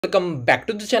Welcome back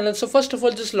to the channel. So first of all,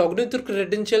 just log in with your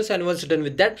credentials, and once you're done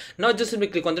with that, now just simply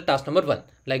click on the task number 1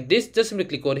 like this. Just simply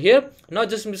click over here. Now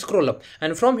just simply scroll up,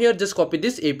 and from here just copy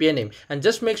this API name, and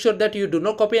just make sure that you do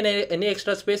not copy any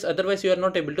extra space, otherwise you are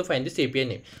not able to find this API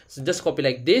name. So just copy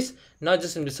like this. Now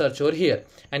just simply search over here,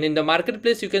 and in the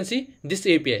marketplace you can see this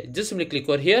API. Just simply click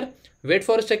over here, wait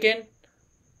for a second,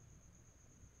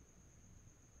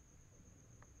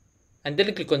 and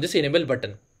then click on this enable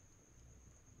button.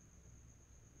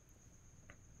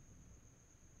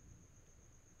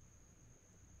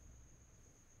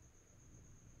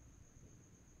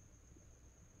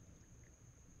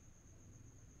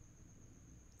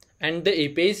 And the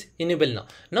API is enabled now.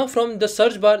 Now from the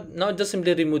search bar, now just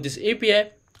simply remove this API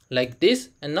like this,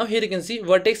 and now here you can see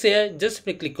Vertex AI. Just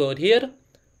simply click over here,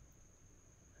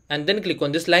 and then click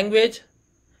on this language,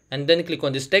 and then click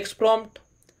on this text prompt,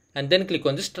 and then click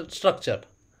on this structure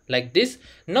like this.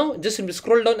 Now just simply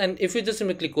scroll down, and if you just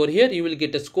simply click over here, you will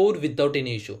get a score without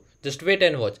any issue. Just wait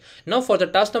and watch. Now for the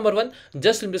task number 1,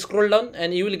 just simply scroll down,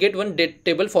 and you will get one date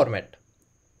table format,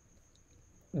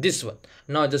 this one.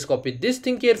 Now just copy this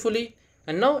thing carefully,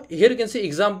 and now here you can see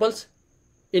examples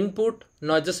input.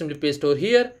 Now just simply paste over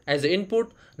here as the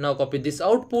input. Now copy this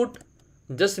output,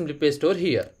 just simply paste over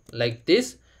here like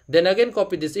this. Then again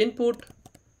copy this input,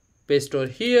 paste over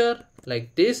here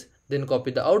like this. Then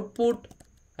copy the output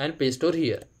and paste over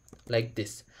here like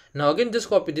this. Now again just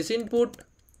copy this input,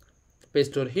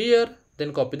 paste over here,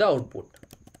 then copy the output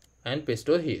and paste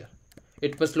over here.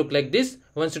 It must look like this.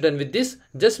 Once you're done with this,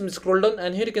 just scroll down,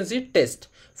 and here you can see test.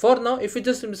 For now, if you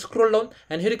just scroll down,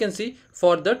 and here you can see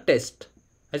for the test,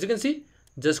 as you can see,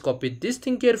 just copy this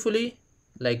thing carefully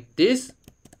like this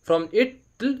from it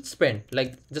till spend.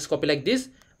 Like just copy like this,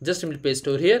 just simply paste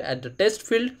over here at the test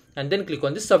field, and then click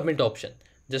on the submit option.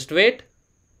 Just wait,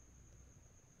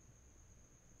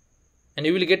 and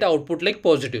you will get output like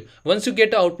positive. Once you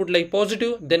get output like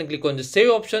positive, then click on the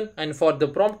save option, and for the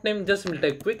prompt name just simply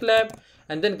type Qwiklabs,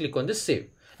 and then click on the save.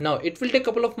 Now it will take a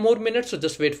couple of more minutes, so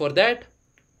just wait for that.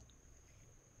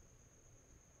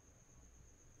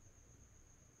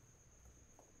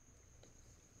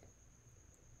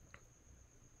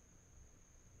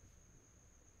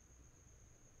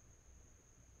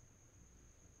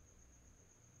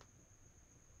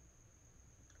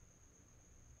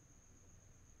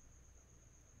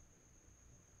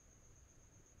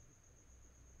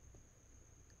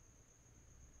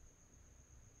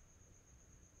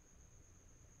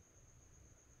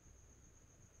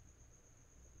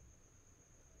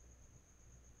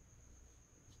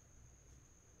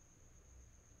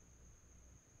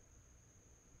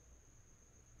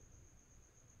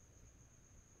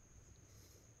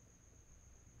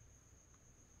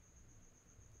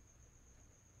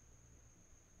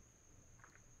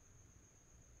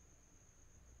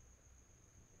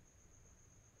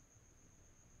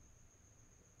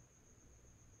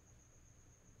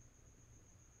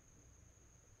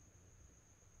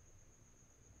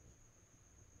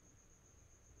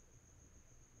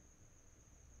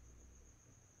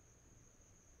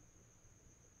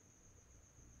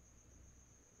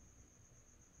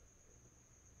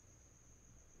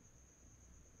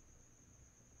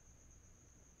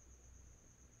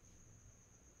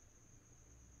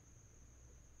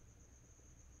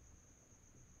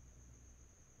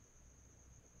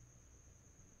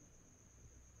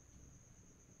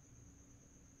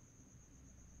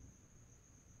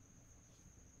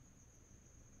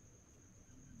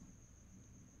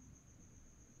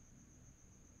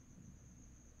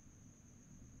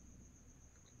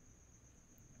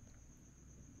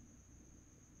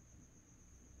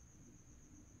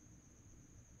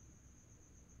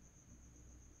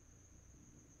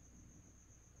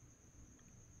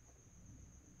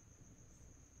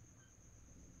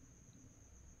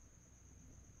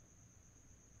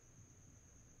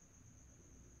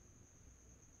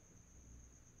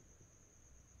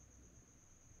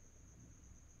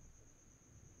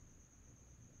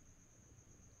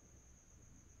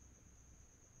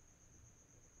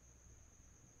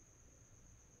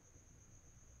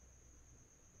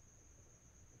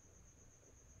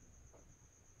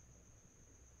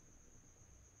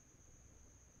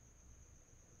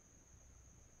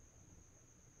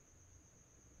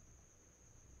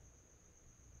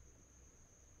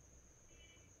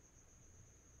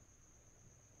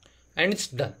 And it's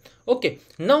done. Okay,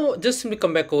 now just simply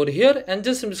come back over here, and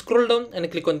just simply scroll down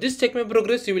and click on this check my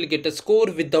progress. You will get a score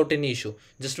without any issue.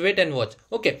 Just wait and watch.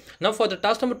 Okay, now for the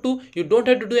task number 2, you don't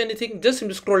have to do anything. Just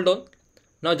simply scroll down.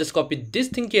 Now just copy this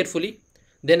thing carefully,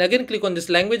 then again click on this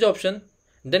language option,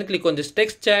 then click on this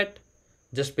text chat,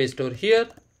 just paste over here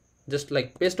just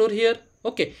like paste over here.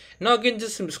 Okay, now again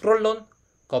just simply scroll down,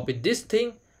 copy this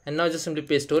thing, and now just simply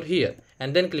paste over here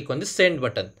and then click on the send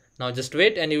button. Now just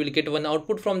wait and you will get one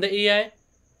output from the AI.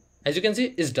 As you can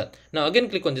see, it's done. Now again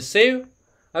click on the save.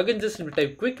 Again just simply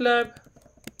type Qwiklab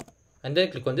and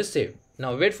then click on the save.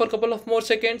 Now wait for a couple of more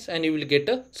seconds and you will get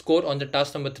a score on the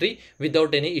task number 3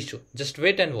 without any issue. Just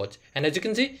wait and watch. And as you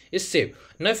can see, it's saved.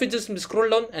 Now if you just scroll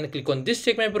down and click on this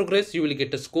check my progress, you will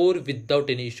get a score without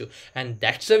any issue. And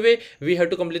that's the way we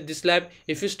have to complete this lab.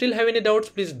 If you still have any doubts,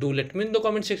 please do let me in the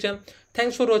comment section.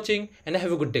 Thanks for watching and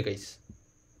have a good day, guys.